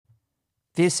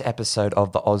This episode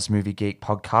of the Oz Movie Geek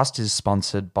podcast is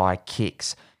sponsored by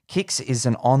Kix. Kix is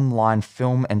an online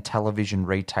film and television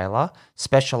retailer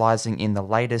specializing in the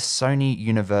latest Sony,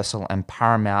 Universal, and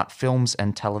Paramount films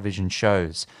and television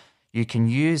shows. You can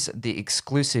use the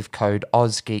exclusive code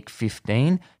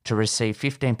OzGeek15 to receive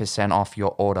 15% off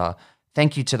your order.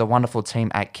 Thank you to the wonderful team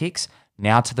at Kix.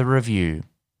 Now to the review.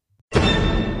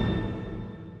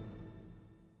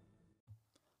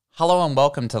 Hello and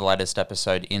welcome to the latest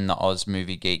episode in the Oz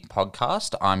Movie Geek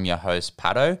podcast. I'm your host,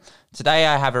 Pato. Today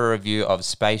I have a review of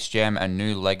Space Jam: A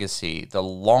New Legacy, the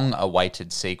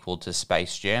long-awaited sequel to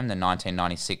Space Jam, the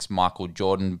 1996 Michael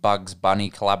Jordan-Bugs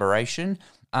Bunny collaboration.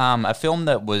 A film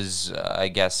that was,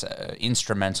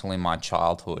 instrumental in my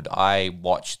childhood. I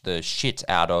watched the shit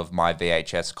out of my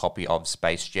VHS copy of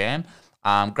Space Jam.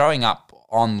 Growing up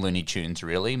on Looney Tunes,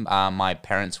 really. My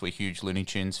parents were huge Looney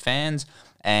Tunes fans,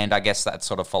 and I guess that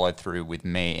sort of followed through with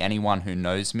me. Anyone who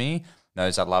knows me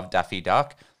knows I love Daffy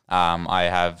Duck. I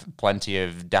have plenty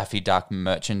of Daffy Duck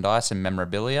merchandise and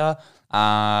memorabilia.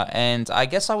 And I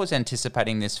guess I was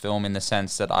anticipating this film in the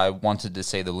sense that I wanted to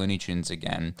see the Looney Tunes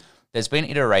again. There's been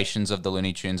iterations of the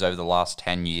Looney Tunes over the last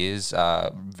 10 years,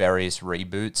 various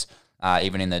reboots.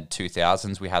 Even in the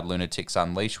 2000s, we had Lunatics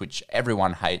Unleashed, which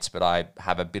everyone hates, but I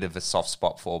have a bit of a soft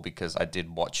spot for because I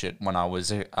did watch it when I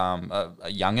was a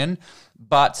youngin'.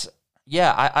 But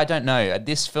yeah, I don't know.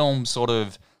 This film sort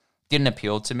of didn't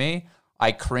appeal to me.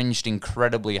 I cringed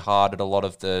incredibly hard at a lot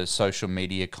of the social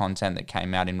media content that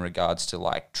came out in regards to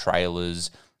like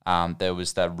trailers. There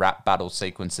was the rap battle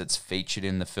sequence that's featured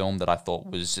in the film that I thought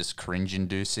was just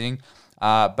cringe-inducing.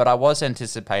 But I was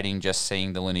anticipating just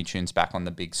seeing the Looney Tunes back on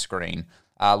the big screen.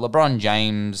 LeBron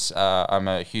James, I'm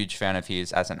a huge fan of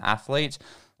his as an athlete.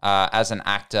 As an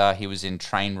actor, he was in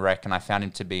Trainwreck, and I found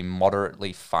him to be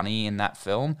moderately funny in that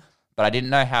film. But I didn't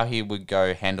know how he would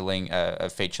go handling a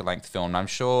feature-length film. I'm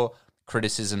sure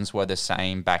criticisms were the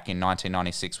same back in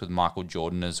 1996 with Michael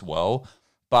Jordan as well.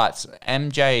 But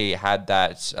MJ had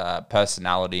that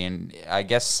personality, and I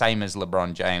guess same as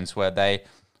LeBron James, where they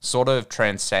sort of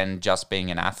transcend just being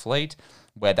an athlete,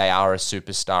 where they are a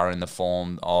superstar in the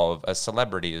form of a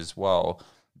celebrity as well.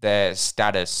 Their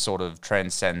status sort of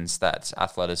transcends that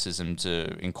athleticism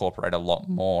to incorporate a lot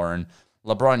more. And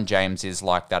LeBron James is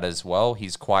like that as well.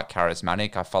 He's quite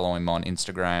charismatic. I follow him on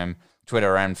Instagram,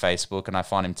 Twitter, and Facebook, and I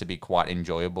find him to be quite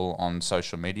enjoyable on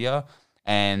social media.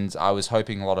 And I was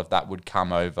hoping a lot of that would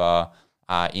come over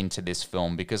into this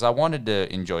film because I wanted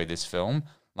to enjoy this film.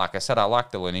 Like I said, I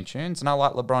like the Looney Tunes and I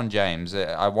like LeBron James.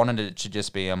 I wanted it to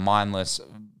just be a mindless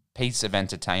piece of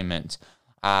entertainment.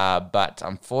 But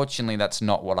unfortunately, that's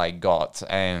not what I got.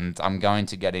 And I'm going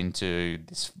to get into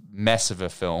this mess of a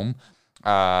film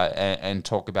and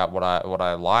talk about what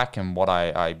I like and what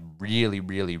I really,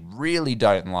 really, really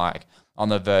don't like, on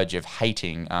the verge of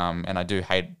hating. And I do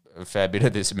hate a fair bit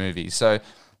of this movie. So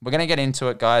we're going to get into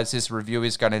it, guys. This review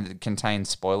is going to contain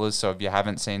spoilers. So if you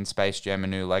haven't seen Space Jam: A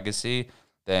New Legacy,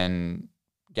 then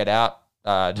get out,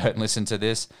 don't listen to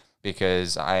this,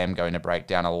 because I am going to break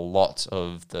down a lot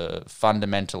of the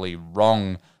fundamentally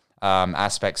wrong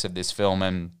aspects of this film,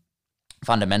 and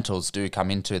fundamentals do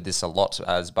come into this a lot,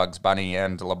 as Bugs Bunny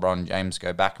and LeBron James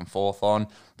go back and forth on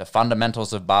the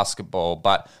fundamentals of basketball.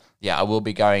 But yeah, I will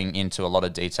be going into a lot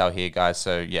of detail here, guys,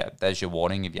 so yeah, there's your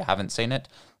warning if you haven't seen it.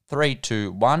 3,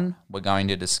 2, 1, we're going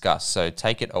to discuss, so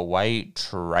take it away,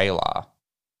 trailer.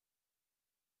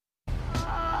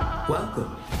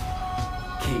 Welcome,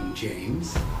 King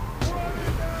James.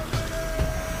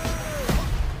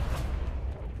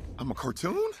 I'm a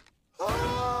cartoon?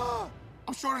 Ah,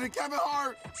 I'm shorter than Kevin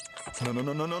Hart. No.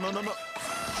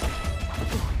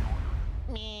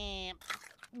 Meh.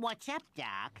 What's up,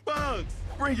 Doc? Bugs,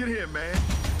 bring it here, man.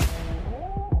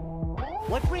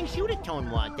 What brings you to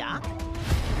Tonewar, Doc?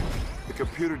 The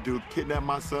computer dude kidnapped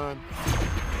my son.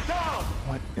 Dog!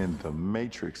 What in the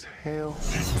Matrix hell?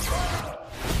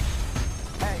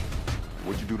 Hey,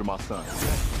 what'd you do to my son?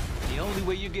 The only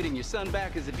way you're getting your son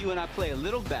back is if you and I play a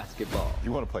little basketball.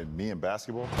 You want to play me in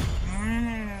basketball?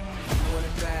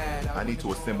 I need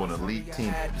to assemble an elite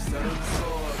team.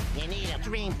 You need a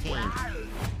dream team.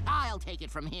 I'll take it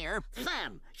from here.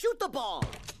 Sam, shoot the ball.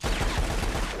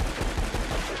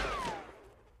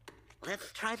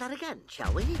 Let's try that again,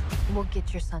 shall we? We'll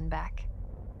get your son back.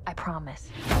 I promise.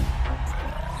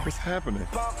 What's happening?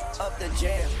 Up the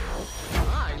jam.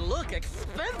 My, look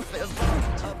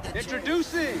expensive.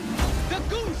 Introducing the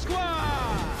Goon Squad!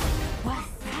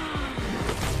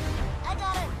 I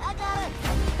got it.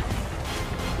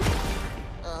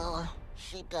 Oh,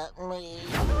 she got me.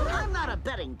 I'm not a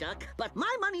betting duck, but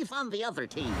my money's on the other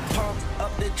team. Pump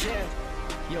up the jam.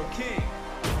 Yo, King,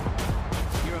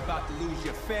 You're about to lose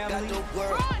your family. Got the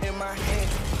world in my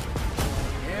hands.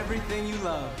 Everything you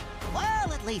love.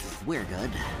 Well, at least we're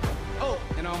good. Oh,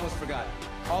 and I almost forgot.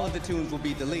 All of the tunes will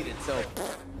be deleted, so...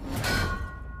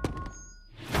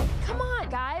 Come on,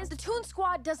 guys. The Toon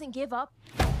Squad doesn't give up.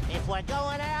 If we're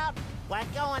going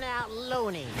out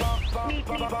loony. Up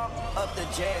the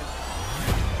jam.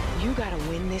 You gotta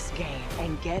win this game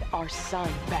and get our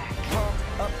son back.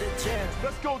 Up the jam.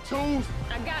 Let's go, Toons.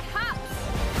 I got hops.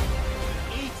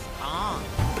 It's on.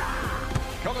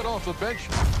 Coming off the bench,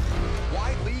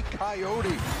 Wile E.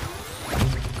 Coyote.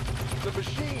 The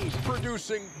machine's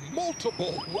producing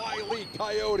multiple Wile E.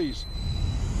 Coyotes.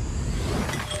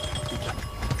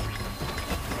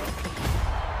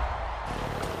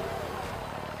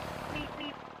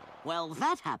 Well,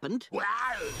 that happened.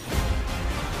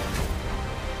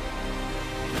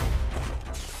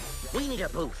 We need a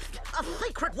boost. A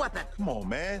secret weapon. Come on,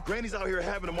 man. Granny's out here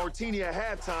having a martini at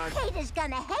halftime. Haters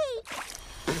gonna hate.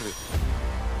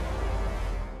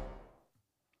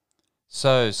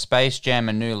 So, Space Jam: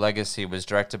 A New Legacy was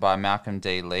directed by Malcolm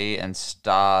D. Lee and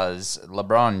stars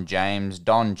LeBron James,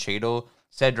 Don Cheadle,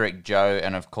 Cedric Joe,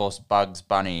 and of course Bugs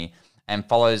Bunny, and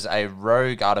follows a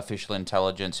rogue artificial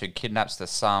intelligence who kidnaps the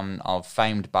son of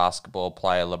famed basketball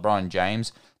player LeBron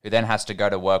James, who then has to go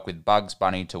to work with Bugs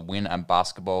Bunny to win a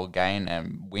basketball game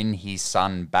and win his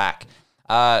son back.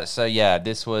 So yeah,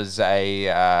 this was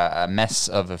a mess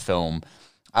of a film.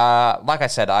 Like I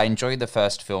said, I enjoyed the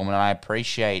first film, and I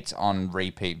appreciate on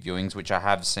repeat viewings, which I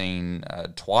have seen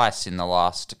twice in the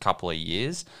last couple of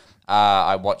years.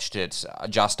 I watched it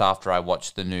just after I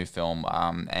watched the new film,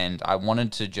 and I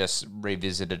wanted to just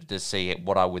revisit it to see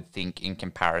what I would think in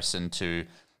comparison to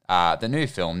the new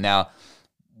film. Now,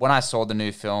 when I saw the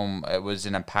new film, it was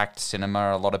in a packed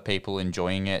cinema, a lot of people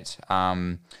enjoying it,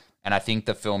 and I think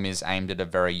the film is aimed at a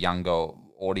very younger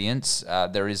audience.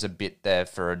 There is a bit there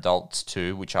for adults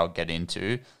too, which I'll get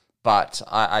into, but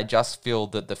I just feel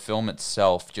that the film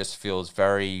itself just feels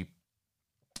very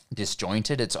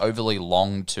disjointed. It's overly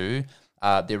long too.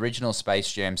 The original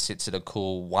Space Jam sits at a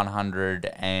cool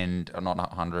 100 and not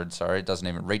 100, sorry, it doesn't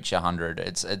even reach 100.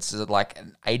 It's like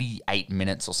 88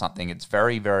 minutes or something. It's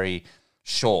very, very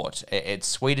short. It's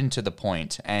sweet and to the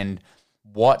point. And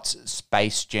what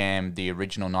Space Jam, the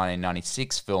original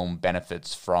 1996 film,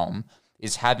 benefits from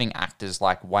is having actors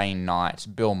like Wayne Knight,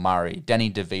 Bill Murray,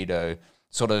 Danny DeVito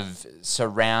sort of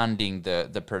surrounding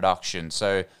the production.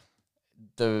 So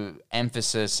the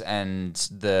emphasis and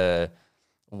the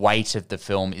weight of the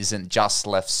film isn't just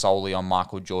left solely on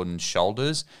Michael Jordan's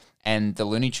shoulders. And the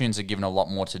Looney Tunes are given a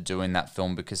lot more to do in that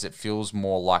film because it feels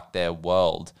more like their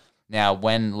world. Now,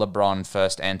 when LeBron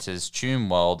first enters Toon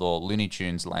World or Looney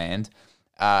Tunes land,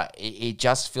 it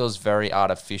just feels very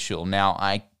artificial. Now,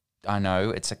 I know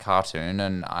it's a cartoon,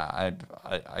 and I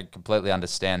completely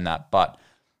understand that, but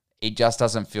it just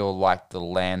doesn't feel like the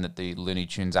land that the Looney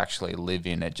Tunes actually live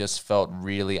in. It just felt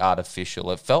really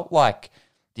artificial. It felt like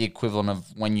the equivalent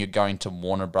of when you're going to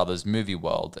Warner Brothers Movie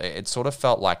World. It sort of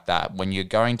felt like that. When you're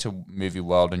going to Movie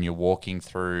World and you're walking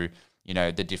through,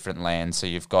 the different lands. So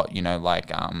you've got,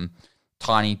 like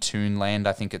Tiny Toon Land,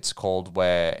 I think it's called,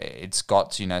 where it's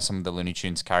got, some of the Looney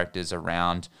Tunes characters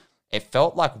around. It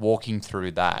felt like walking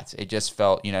through that. It just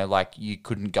felt, like you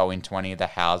couldn't go into any of the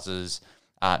houses.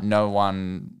 No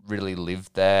one really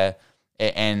lived there.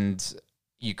 And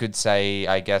you could say,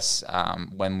 I guess,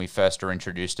 when we first were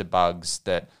introduced to Bugs,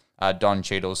 that Don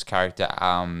Cheadle's character,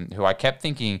 who I kept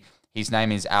thinking his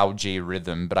name is Al G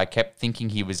Rhythm, but I kept thinking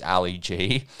he was Ali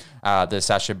G, the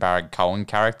Sacha Baron Cohen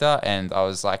character. And I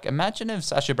was like, imagine if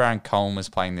Sacha Baron Cohen was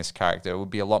playing this character. It would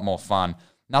be a lot more fun.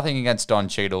 Nothing against Don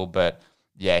Cheadle, but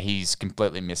yeah, he's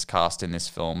completely miscast in this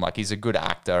film. Like, he's a good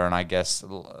actor, and I guess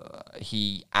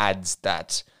he adds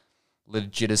that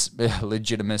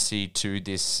legitimacy to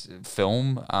this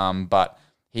film, but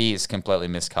he is completely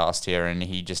miscast here, and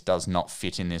he just does not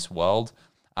fit in this world.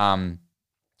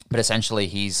 But essentially,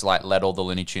 he's like let all the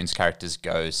Looney Tunes characters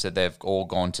go, so they've all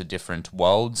gone to different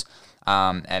worlds,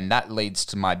 and that leads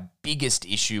to my biggest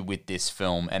issue with this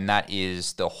film, and that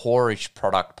is the whorish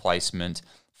product placement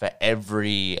for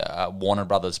every Warner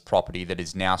Brothers property that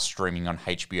is now streaming on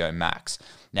HBO Max.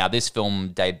 Now, this film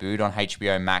debuted on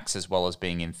HBO Max as well as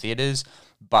being in theaters,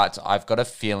 but I've got a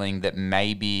feeling that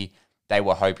maybe they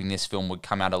were hoping this film would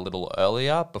come out a little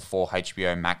earlier before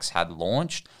HBO Max had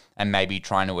launched, and maybe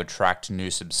trying to attract new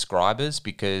subscribers,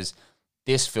 because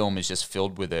this film is just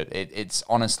filled with it. It's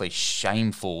honestly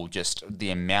shameful, just the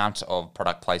amount of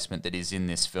product placement that is in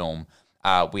this film.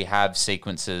 We have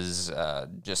sequences,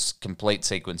 just complete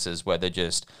sequences, where they're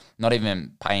just not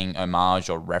even paying homage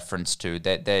or reference to,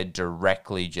 they're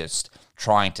directly just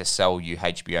trying to sell you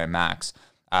HBO Max.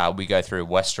 We go through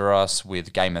Westeros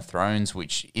with Game of Thrones,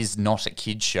 which is not a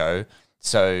kid's show.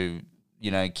 So,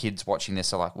 kids watching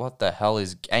this are like, what the hell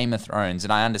is Game of Thrones?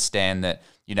 And I understand that,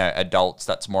 adults,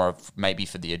 that's more of maybe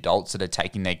for the adults that are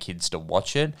taking their kids to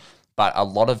watch it. But a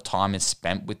lot of time is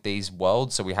spent with these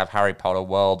worlds. So we have Harry Potter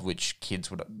world, which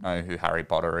kids would know who Harry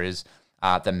Potter is.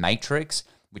 The Matrix,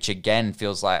 which again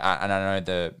feels like, I don't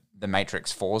know, the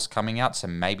Matrix 4 is coming out, so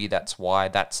maybe that's why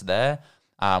that's there.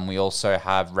 We also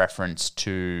have reference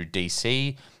to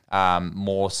DC,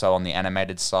 more so on the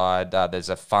animated side. There's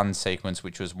a fun sequence,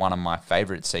 which was one of my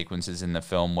favorite sequences in the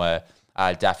film, where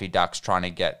Daffy Duck's trying to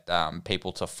get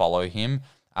people to follow him.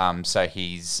 So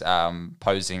he's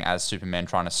posing as Superman,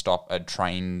 trying to stop a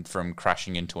train from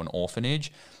crashing into an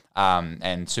orphanage.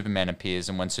 And Superman appears,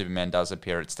 and when Superman does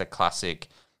appear, it's the classic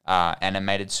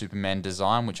animated Superman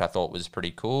design, which I thought was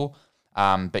pretty cool.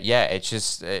 But yeah, it's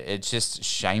just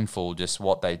shameful just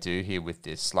what they do here with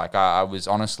this. Like, I was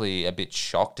honestly a bit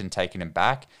shocked and taken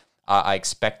aback. I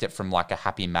expect it from like a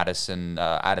Happy Madison,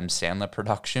 Adam Sandler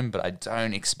production, but I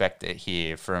don't expect it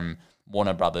here from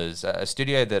Warner Brothers, a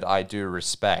studio that I do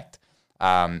respect.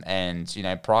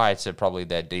 And, prior to probably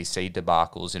their DC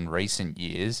debacles in recent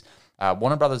years,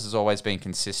 Warner Brothers has always been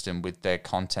consistent with their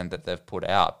content that they've put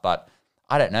out. But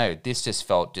I don't know, this just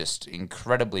felt just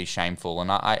incredibly shameful. And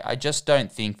I just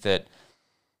don't think that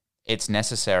it's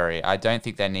necessary. I don't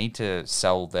think they need to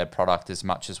sell their product as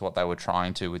much as what they were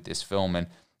trying to with this film. And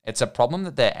it's a problem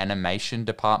that their animation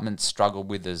department struggled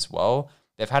with as well.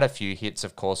 They've had a few hits,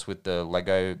 of course, with the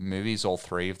Lego movies. All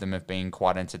three of them have been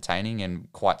quite entertaining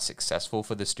and quite successful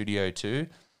for the studio too.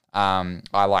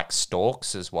 I like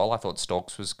Storks as well. I thought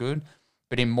Storks was good.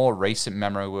 But in more recent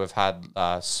memory, we've had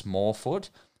Smallfoot,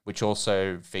 which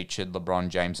also featured LeBron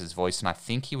James's voice, and I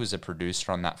think he was a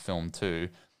producer on that film too,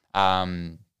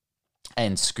 and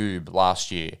Scoob last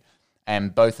year.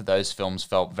 And both of those films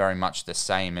felt very much the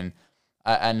same. And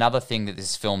another thing that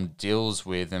this film deals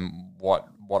with, and what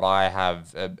I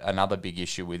have another big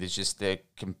issue with, is just the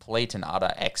complete and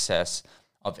utter excess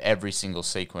of every single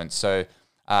sequence. So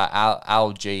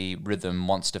LG Rhythm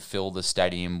wants to fill the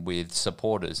stadium with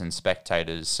supporters and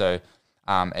spectators. So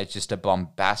it's just a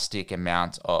bombastic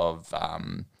amount of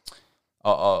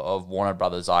Warner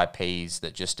Brothers IPs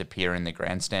that just appear in the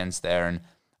grandstands there. And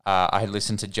I had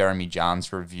listened to Jeremy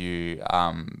Jahn's review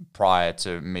prior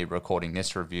to me recording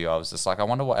this review. I was just like, I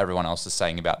wonder what everyone else is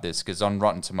saying about this, because on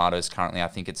Rotten Tomatoes currently, I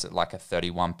think it's at like a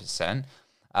 31%.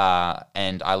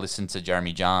 And I listened to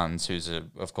Jeremy Jahns, who's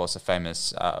of course a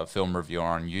famous film reviewer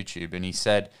on YouTube, and he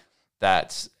said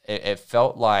that it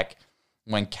felt like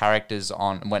when actors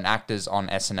on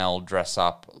SNL dress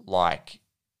up like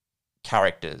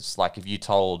characters, like if you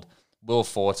told Will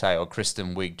Forte or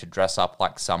Kristen Wiig to dress up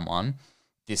like someone,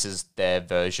 this is their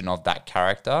version of that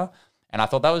character. And I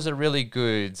thought that was a really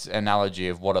good analogy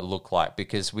of what it looked like,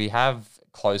 because we have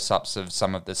close-ups of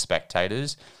some of the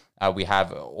spectators. We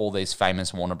have all these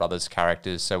famous Warner Brothers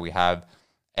characters. So we have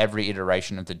every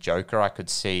iteration of the Joker. I could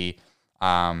see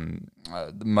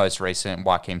the most recent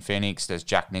Joaquin Phoenix. There's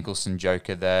Jack Nicholson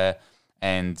Joker there.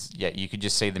 And yeah, you could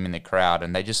just see them in the crowd,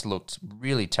 and they just looked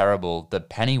really terrible. The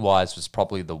Pennywise was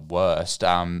probably the worst.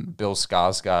 Bill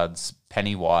Skarsgård's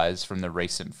Pennywise from the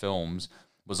recent films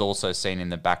was also seen in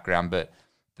the background, but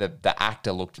the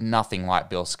actor looked nothing like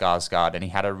Bill Skarsgård, and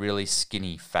he had a really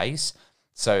skinny face.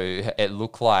 So it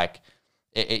looked like,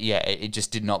 it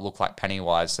just did not look like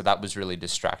Pennywise. So that was really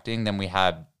distracting. Then we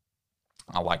had,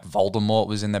 like Voldemort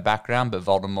was in the background, but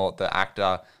Voldemort, the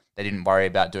actor, they didn't worry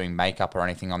about doing makeup or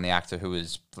anything on the actor who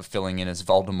was filling in as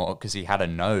Voldemort, because he had a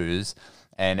nose.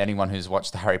 And anyone who's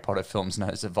watched the Harry Potter films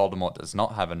knows that Voldemort does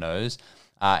not have a nose.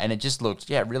 And it just looked,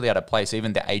 really out of place.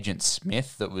 Even the Agent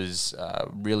Smith that was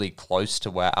really close to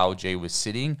where LG was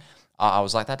sitting, I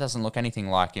was like, that doesn't look anything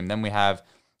like him. Then we have,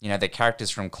 the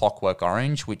characters from Clockwork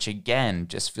Orange, which again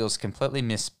just feels completely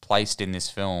misplaced in this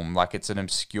film. Like, it's an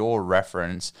obscure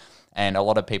reference. And a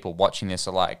lot of people watching this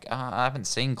are like, I haven't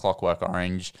seen Clockwork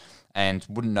Orange and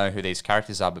wouldn't know who these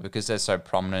characters are. But because they're so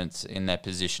prominent in their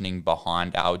positioning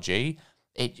behind LG,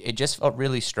 it just felt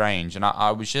really strange. And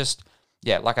I was just,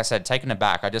 like I said, taken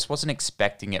aback. I just wasn't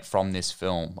expecting it from this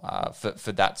film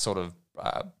for that sort of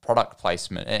product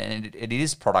placement. And it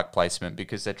is product placement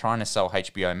because they're trying to sell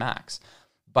HBO Max.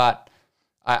 But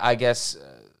I guess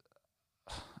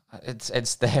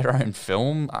it's their own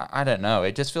film. I don't know.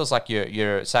 It just feels like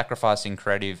you're sacrificing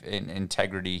creative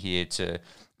integrity here to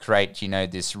create,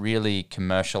 this really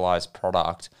commercialized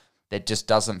product that just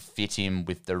doesn't fit in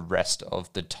with the rest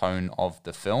of the tone of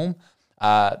the film.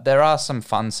 There are some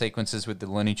fun sequences with the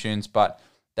Looney Tunes, but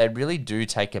they really do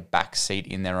take a back seat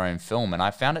in their own film. And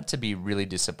I found it to be really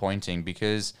disappointing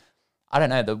because I don't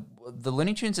know, the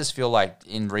Looney Tunes just feel like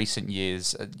in recent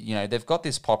years, they've got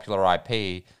this popular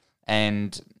IP,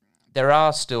 and there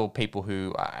are still people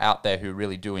who are out there who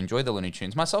really do enjoy the Looney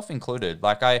Tunes, myself included.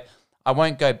 Like I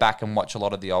won't go back and watch a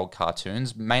lot of the old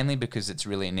cartoons, mainly because it's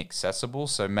really inaccessible.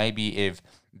 So maybe if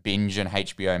Binge and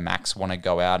HBO Max want to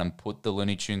go out and put the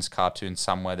Looney Tunes cartoon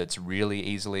somewhere that's really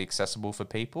easily accessible for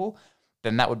people,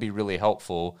 then that would be really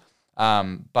helpful.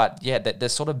 But yeah, they're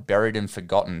sort of buried and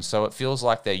forgotten. So it feels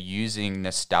like they're using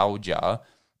nostalgia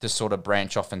to sort of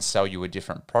branch off and sell you a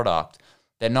different product.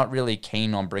 They're not really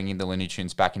keen on bringing the Looney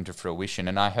Tunes back into fruition.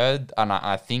 And I heard, and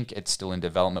I think it's still in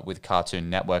development with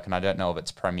Cartoon Network, and I don't know if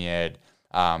it's premiered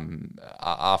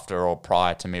after or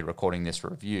prior to me recording this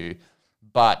review,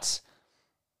 but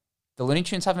the Looney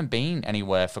Tunes haven't been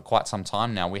anywhere for quite some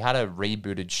time now. We had a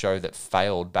rebooted show that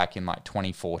failed back in like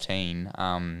 2014,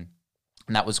 and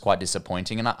that was quite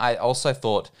disappointing. And I also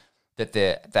thought that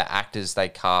the actors they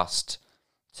cast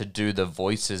to do the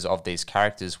voices of these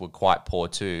characters were quite poor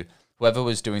too. Whoever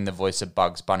was doing the voice of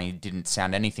Bugs Bunny didn't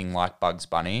sound anything like Bugs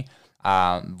Bunny.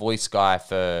 Voice guy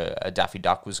for Daffy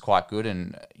Duck was quite good,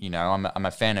 and I'm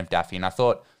a fan of Daffy, and I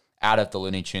thought out of the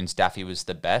Looney Tunes, Daffy was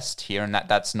the best here, and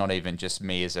that's not even just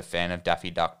me as a fan of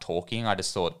Daffy Duck talking. I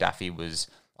just thought Daffy was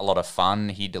a lot of fun.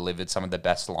 He delivered some of the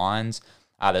best lines.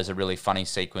 There's a really funny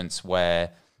sequence where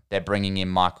they're bringing in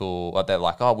Michael, or they're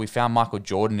like, oh, we found Michael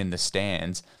Jordan in the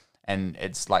stands, and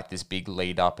it's like this big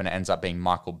lead up, and it ends up being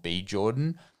Michael B.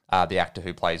 Jordan, the actor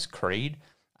who plays Creed.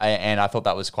 And I thought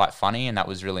that was quite funny, and that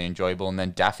was really enjoyable. And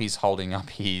then Daffy's holding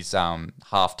up his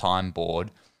halftime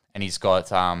board, and he's got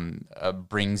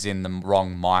brings in the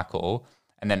wrong Michael,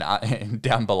 and then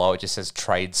down below it just says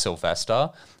Trade Sylvester,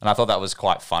 and I thought that was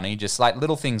quite funny. Just like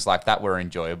little things like that were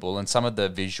enjoyable, and some of the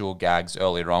visual gags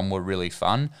earlier on were really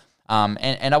fun.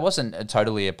 And I wasn't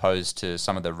totally opposed to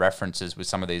some of the references with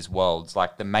some of these worlds.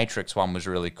 Like the Matrix one was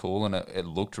really cool, and it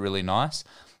looked really nice.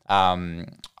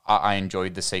 I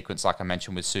enjoyed the sequence, like I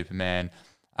mentioned, with Superman.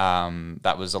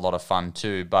 That was a lot of fun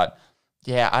too. But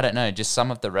yeah, I don't know, just some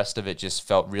of the rest of it just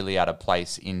felt really out of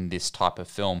place in this type of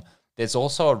film. There's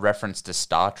also a reference to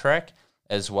Star Trek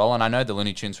as well, and I know the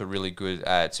Looney Tunes were really good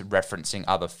at referencing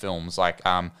other films, like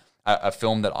a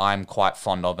film that I'm quite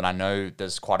fond of, and I know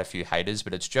there's quite a few haters,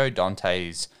 but it's Joe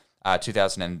Dante's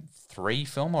 2003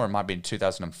 film, or it might be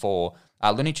 2004,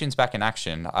 Looney Tunes Back in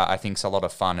Action. I think it's a lot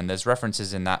of fun, and there's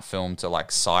references in that film to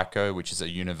like Psycho, which is a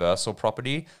Universal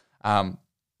property.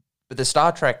 But the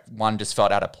Star Trek one just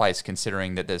felt out of place,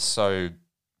 considering that there's so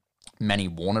many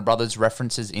Warner Brothers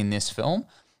references in this film.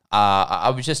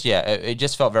 It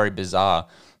just felt very bizarre.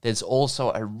 There's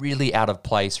also a really out of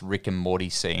place Rick and Morty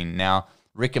scene. Now,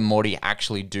 Rick and Morty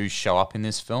actually do show up in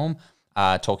this film,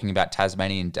 talking about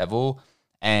Tasmanian Devil.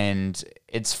 And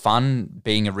it's fun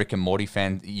being a Rick and Morty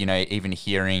fan, even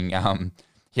hearing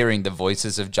the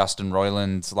voices of Justin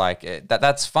Roiland, like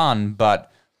that's fun, but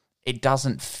it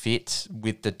doesn't fit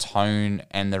with the tone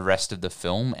and the rest of the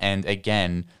film. And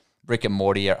again, Rick and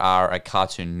Morty are a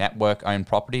Cartoon Network owned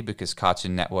property, because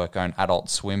Cartoon Network own Adult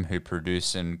Swim, who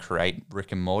produce and create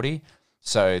Rick and Morty.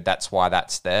 So that's why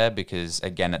that's there, because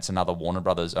again, it's another Warner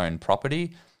Brothers owned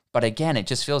property. But again, it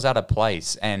just feels out of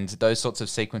place. And those sorts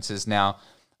of sequences now,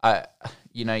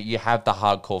 you have the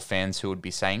hardcore fans who would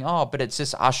be saying, oh, but it's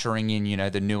just ushering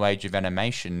in, the new age of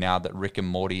animation now that Rick and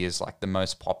Morty is like the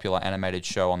most popular animated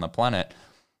show on the planet.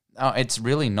 No, it's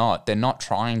really not. They're not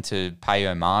trying to pay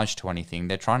homage to anything.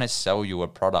 They're trying to sell you a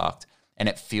product, and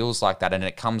it feels like that, and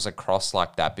it comes across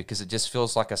like that, because it just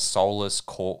feels like a soulless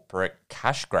corporate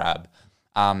cash grab,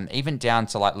 even down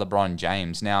to like LeBron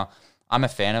James. Now, I'm a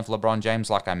fan of LeBron James,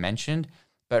 like I mentioned,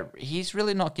 but he's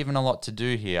really not given a lot to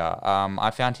do here.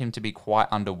 I found him to be quite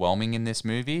underwhelming in this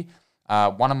movie.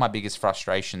 One of my biggest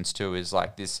frustrations too is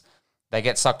like this, they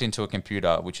get sucked into a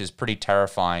computer, which is pretty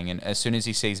terrifying. And as soon as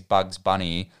he sees Bugs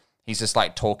Bunny, he's just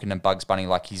like talking to Bugs Bunny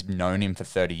like he's known him for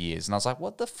 30 years. And I was like,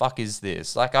 what the fuck is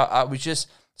this? Like, I was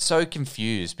just so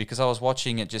confused, because I was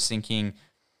watching it just thinking,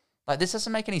 like, this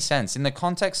doesn't make any sense in the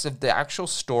context of the actual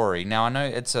story. Now, I know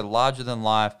it's a larger than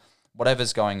life,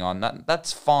 whatever's going on,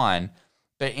 that's fine.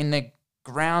 But in the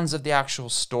grounds of the actual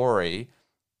story,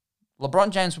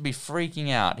 LeBron James would be freaking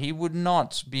out. He would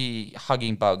not be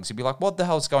hugging Bugs. He'd be like, what the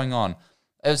hell's going on?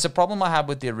 It was a problem I had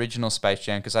with the original Space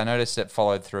Jam, because I noticed it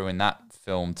followed through in that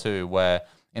film too, where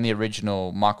in the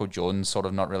original, Michael Jordan's sort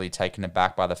of not really taken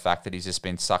aback by the fact that he's just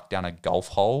been sucked down a golf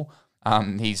hole.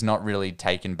 He's not really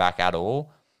taken back at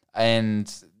all.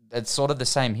 And it's sort of the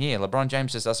same here. LeBron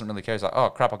James just doesn't really care. He's like, oh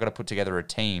crap, I've got to put together a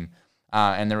team.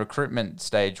 And the recruitment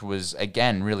stage was,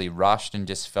 again, really rushed and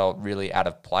just felt really out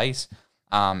of place.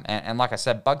 And like I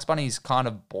said, Bugs Bunny is kind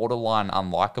of borderline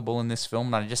unlikable in this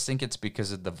film, and I just think it's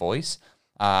because of the voice.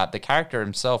 The character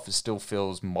himself still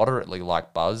feels moderately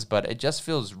like Buzz, but it just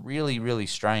feels really, really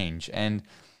strange. And,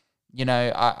 you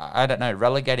know, I don't know,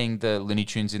 relegating the Looney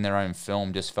Tunes in their own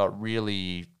film just felt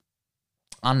really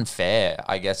unfair,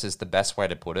 I guess is the best way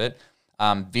to put it.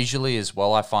 Visually as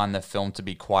well, I find the film to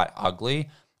be quite ugly.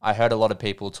 I heard a lot of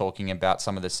people talking about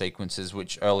some of the sequences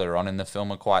which earlier on in the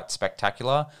film are quite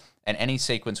spectacular, and any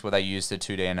sequence where they used the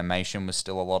 2D animation was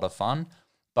still a lot of fun.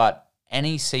 But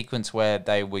any sequence where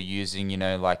they were using, you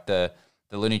know, like the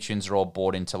Looney Tunes are all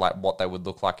brought into like what they would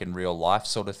look like in real life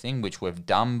sort of thing, which we've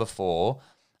done before.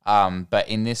 But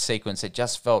in this sequence, it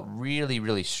just felt really,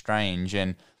 really strange.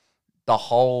 And the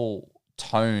whole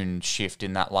tone shift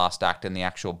in that last act in the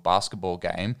actual basketball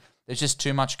game, there's just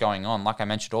too much going on. Like I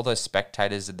mentioned, all those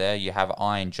spectators are there. You have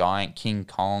Iron Giant, King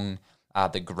Kong,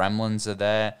 the Gremlins are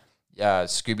there,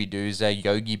 Scooby-Doo's there,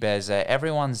 Yogi Bear's there.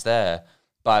 Everyone's there.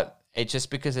 But it's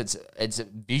just because it's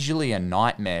visually a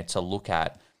nightmare to look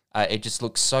at. It just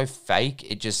looks so fake.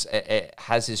 It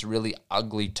has this really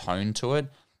ugly tone to it.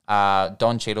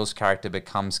 Don Cheadle's character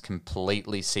becomes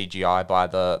completely CGI by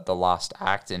the last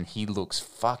act, and he looks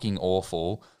fucking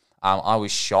awful. I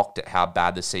was shocked at how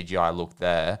bad the CGI looked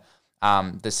there.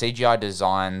 The CGI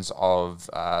designs of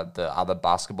the other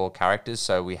basketball characters,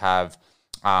 so we have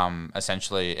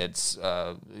essentially it's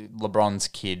LeBron's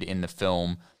kid in the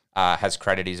film has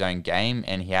created his own game,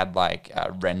 and he had like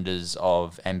renders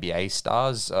of NBA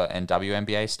stars and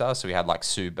WNBA stars. So we had like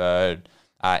Sue Bird,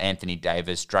 Anthony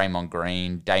Davis, Draymond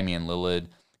Green, Damian Lillard,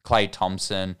 Klay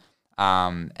Thompson,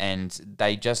 and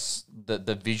they just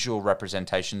the visual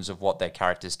representations of what their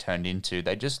characters turned into,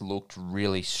 they just looked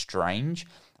really strange.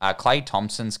 Klay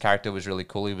Thompson's character was really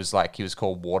cool. He was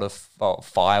called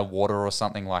Fire Water or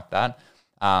something like that.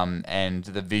 And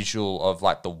the visual of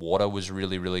like the water was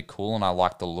really, really cool, and I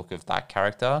liked the look of that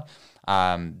character.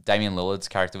 Damian Lillard's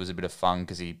character was a bit of fun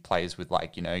because he plays with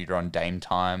like, you know, you're on Dame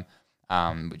time,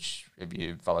 which if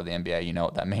you follow the NBA, you know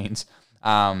what that means.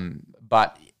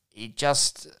 But it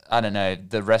just, I don't know,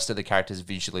 the rest of the characters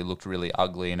visually looked really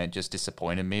ugly, and it just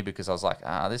disappointed me because I was like,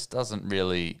 this doesn't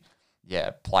really,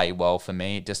 play well for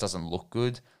me. It just doesn't look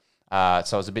good. So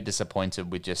I was a bit disappointed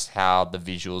with just how the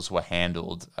visuals were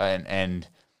handled, and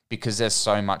because there's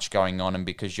so much going on, and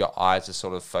because your eyes are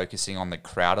sort of focusing on the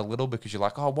crowd a little, because you're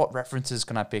like, oh, what references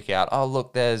can I pick out? Oh,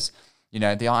 look, there's, you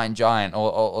know, the Iron Giant,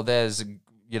 or there's,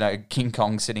 you know, King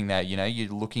Kong sitting there. You know, you're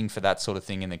looking for that sort of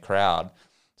thing in the crowd.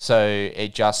 So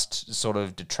it just sort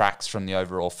of detracts from the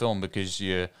overall film because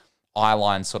your eye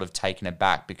line's sort of taken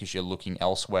aback because you're looking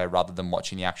elsewhere rather than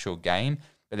watching the actual game.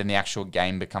 But then the actual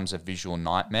game becomes a visual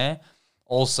nightmare.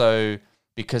 Also,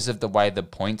 because of the way the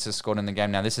points are scored in the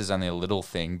game, now this is only a little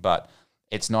thing, but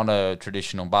it's not a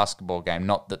traditional basketball game.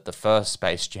 Not that the first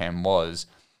Space Jam was,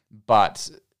 but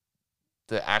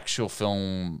the actual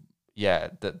film,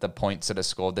 the points that are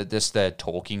scored, they're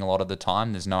talking a lot of the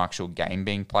time. There's no actual game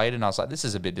being played. And I was like, this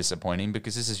is a bit disappointing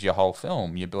because this is your whole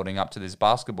film. You're building up to this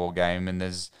basketball game and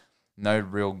there's no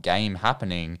real game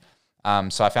happening.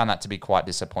 So I found that to be quite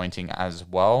disappointing as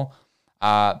well.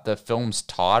 The film's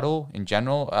title in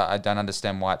general, I don't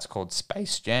understand why it's called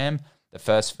Space Jam. The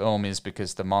first film is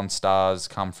because the Monstars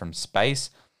come from space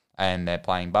and they're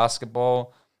playing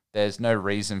basketball. There's no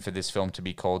reason for this film to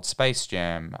be called Space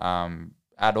Jam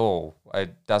at all.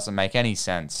 It doesn't make any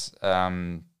sense.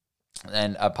 And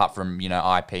apart from, you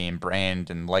know, IP and brand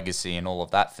and legacy and all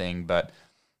of that thing. But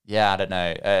yeah, I don't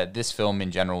know. This film in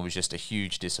general was just a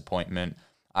huge disappointment.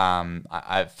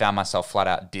 I found myself flat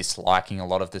out disliking a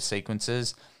lot of the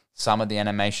sequences. Some of the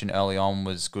animation early on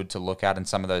was good to look at, and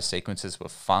some of those sequences were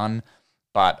fun.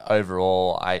 But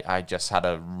overall, I just had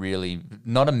a really,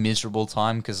 not a miserable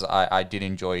time, because I did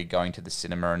enjoy going to the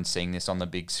cinema and seeing this on the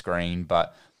big screen.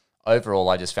 But overall,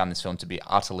 I just found this film to be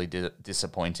utterly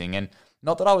disappointing. And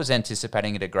not that I was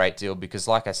anticipating it a great deal, because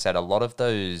like I said, a lot of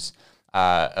those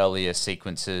earlier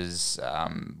sequences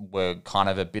were kind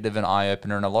of a bit of an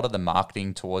eye-opener, and a lot of the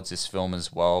marketing towards this film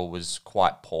as well was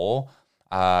quite poor.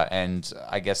 And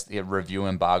I guess the review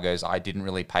embargoes, I didn't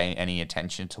really pay any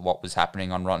attention to what was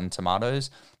happening on Rotten Tomatoes.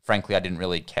 Frankly, I didn't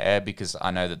really care because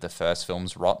I know that the first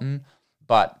film's rotten,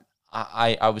 but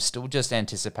I was still just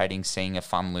anticipating seeing a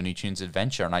fun Looney Tunes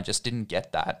adventure, and I just didn't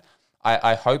get that.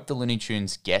 I hope the Looney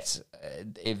Tunes get,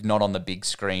 if not on the big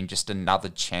screen, just another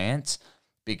chance,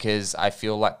 because I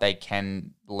feel like they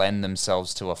can lend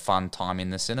themselves to a fun time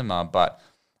in the cinema. But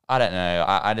I don't know.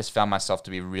 I just found myself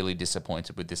to be really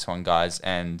disappointed with this one, guys,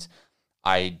 and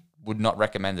I would not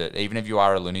recommend it. Even if you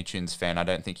are a Looney Tunes fan, I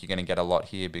don't think you're going to get a lot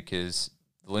here, because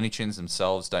the Looney Tunes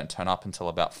themselves don't turn up until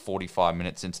about 45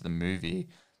 minutes into the movie.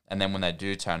 And then when they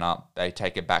do turn up, they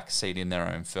take a back seat in their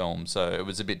own film. So it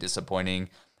was a bit disappointing.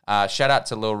 Shout out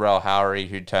to Lil Rel Howery,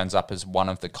 who turns up as one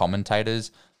of the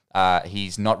commentators.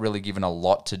 He's not really given a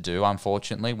lot to do,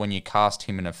 unfortunately. When you cast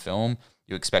him in a film,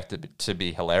 you expect it to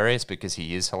be hilarious because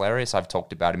he is hilarious. I've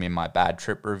talked about him in my Bad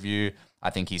Trip review. I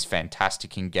think he's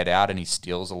fantastic in Get Out, and he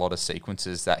steals a lot of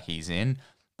sequences that he's in.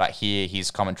 But here,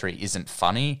 his commentary isn't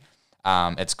funny.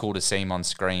 It's cool to see him on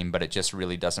screen, but it just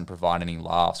really doesn't provide any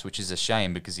laughs, which is a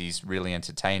shame because he's really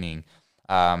entertaining.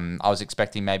 I was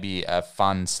expecting maybe a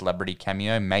fun celebrity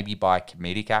cameo, maybe by a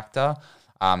comedic actor.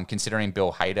 Considering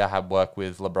Bill Hader had worked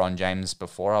with LeBron James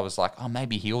before, I was like, oh,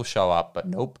 maybe he'll show up, but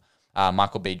nope.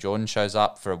 Michael B. Jordan shows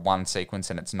up for one sequence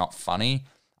and it's not funny.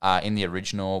 In the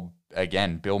original,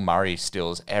 again, Bill Murray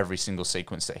steals every single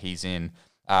sequence that he's in,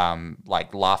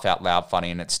 like laugh out loud funny,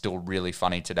 and it's still really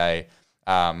funny today.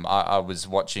 I was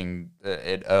watching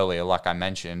it earlier, like I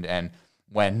mentioned, and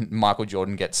when Michael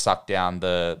Jordan gets sucked down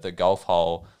the golf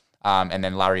hole, and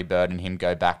then Larry Bird and him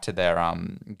go back to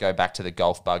the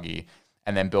golf buggy,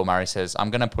 and then Bill Murray says,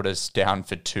 "I'm going to put us down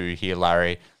for 2 here,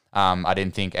 Larry." I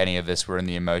didn't think any of us were in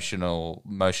the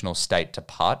emotional state to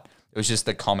putt. It was just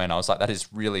the comment. I was like, that is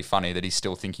really funny that he's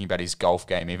still thinking about his golf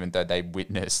game, even though they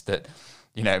witnessed that,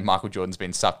 Michael Jordan's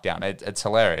been sucked down. It's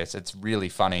hilarious. It's really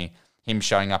funny. Him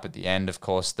showing up at the end, of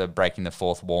course, the breaking the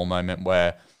fourth wall moment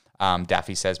where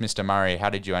Daffy says, "Mr. Murray, how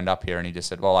did you end up here?" And he just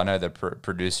said, "Well, I know the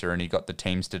producer and he got the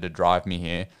Teamster to drive me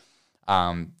here."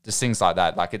 Just things like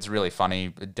that. Like, it's really funny.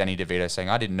 Danny DeVito saying,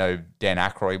 "I didn't know Dan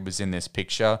Aykroyd was in this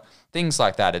picture." Things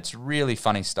like that. It's really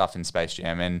funny stuff in Space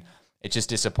Jam. And it's just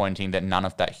disappointing that none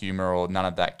of that humor or none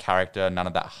of that character, none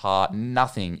of that heart,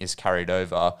 nothing is carried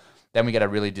over. Then we get a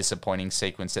really disappointing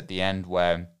sequence at the end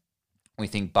where we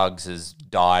think Bugs has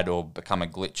died or become a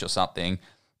glitch or something.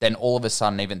 Then all of a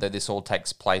sudden, even though this all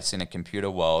takes place in a computer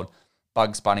world,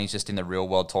 Bugs Bunny's just in the real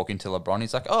world talking to LeBron.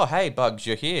 He's like, "Oh, hey, Bugs,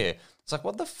 you're here." It's like,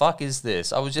 what the fuck is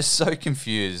this? I was just so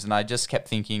confused, and I just kept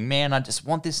thinking, man, I just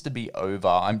want this to be over.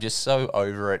 I'm just so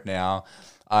over it now.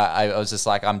 I was just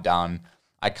like, I'm done.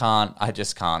 I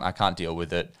can't deal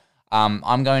with it.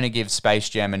 I'm going to give Space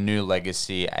Jam: A New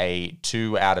Legacy a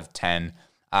 2 out of 10.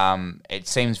 It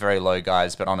seems very low,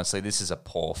 guys, but honestly, this is a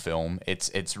poor film.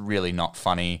 It's really not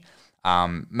funny.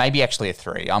 Maybe actually a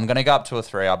 3. I'm going to go up to a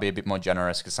 3. I'll be a bit more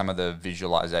generous because some of the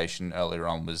visualization earlier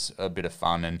on was a bit of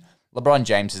fun, and LeBron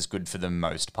James is good for the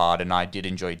most part, and I did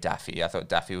enjoy Daffy. I thought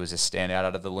Daffy was a standout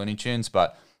out of the Looney Tunes,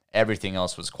 but everything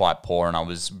else was quite poor, and I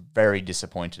was very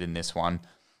disappointed in this one.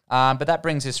 But that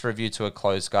brings this review to a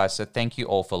close, guys, so thank you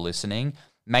all for listening.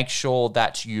 Make sure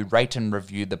that you rate and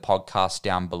review the podcast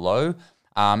down below,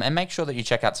 and make sure that you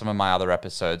check out some of my other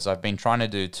episodes. I've been trying to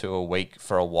do 2 a week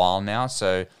for a while now,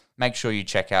 so make sure you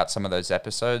check out some of those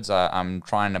episodes. I'm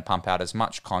trying to pump out as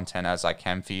much content as I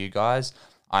can for you guys.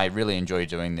 I really enjoy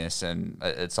doing this, and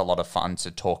it's a lot of fun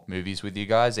to talk movies with you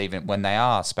guys, even when they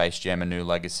are Space Jam: A New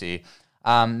Legacy.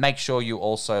 Make sure you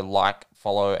also like,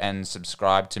 follow, and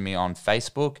subscribe to me on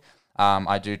Facebook.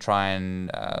 I do try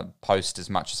and post as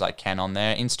much as I can on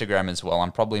there. Instagram as well.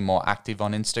 I'm probably more active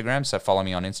on Instagram, so follow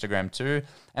me on Instagram too.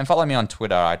 And follow me on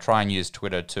Twitter. I try and use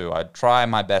Twitter too. I try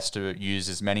my best to use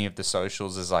as many of the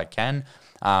socials as I can.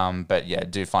 But yeah,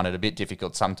 do find it a bit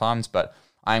difficult sometimes, but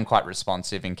I am quite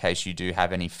responsive in case you do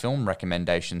have any film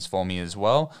recommendations for me as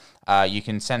well. You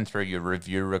can send through your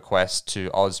review request to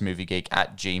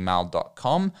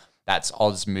ozmoviegeek@gmail.com. That's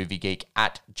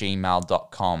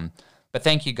ozmoviegeek@gmail.com. But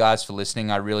thank you guys for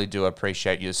listening. I really do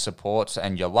appreciate your support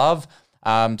and your love.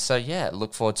 So yeah,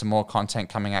 look forward to more content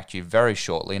coming at you very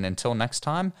shortly. And until next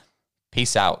time,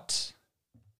 peace out.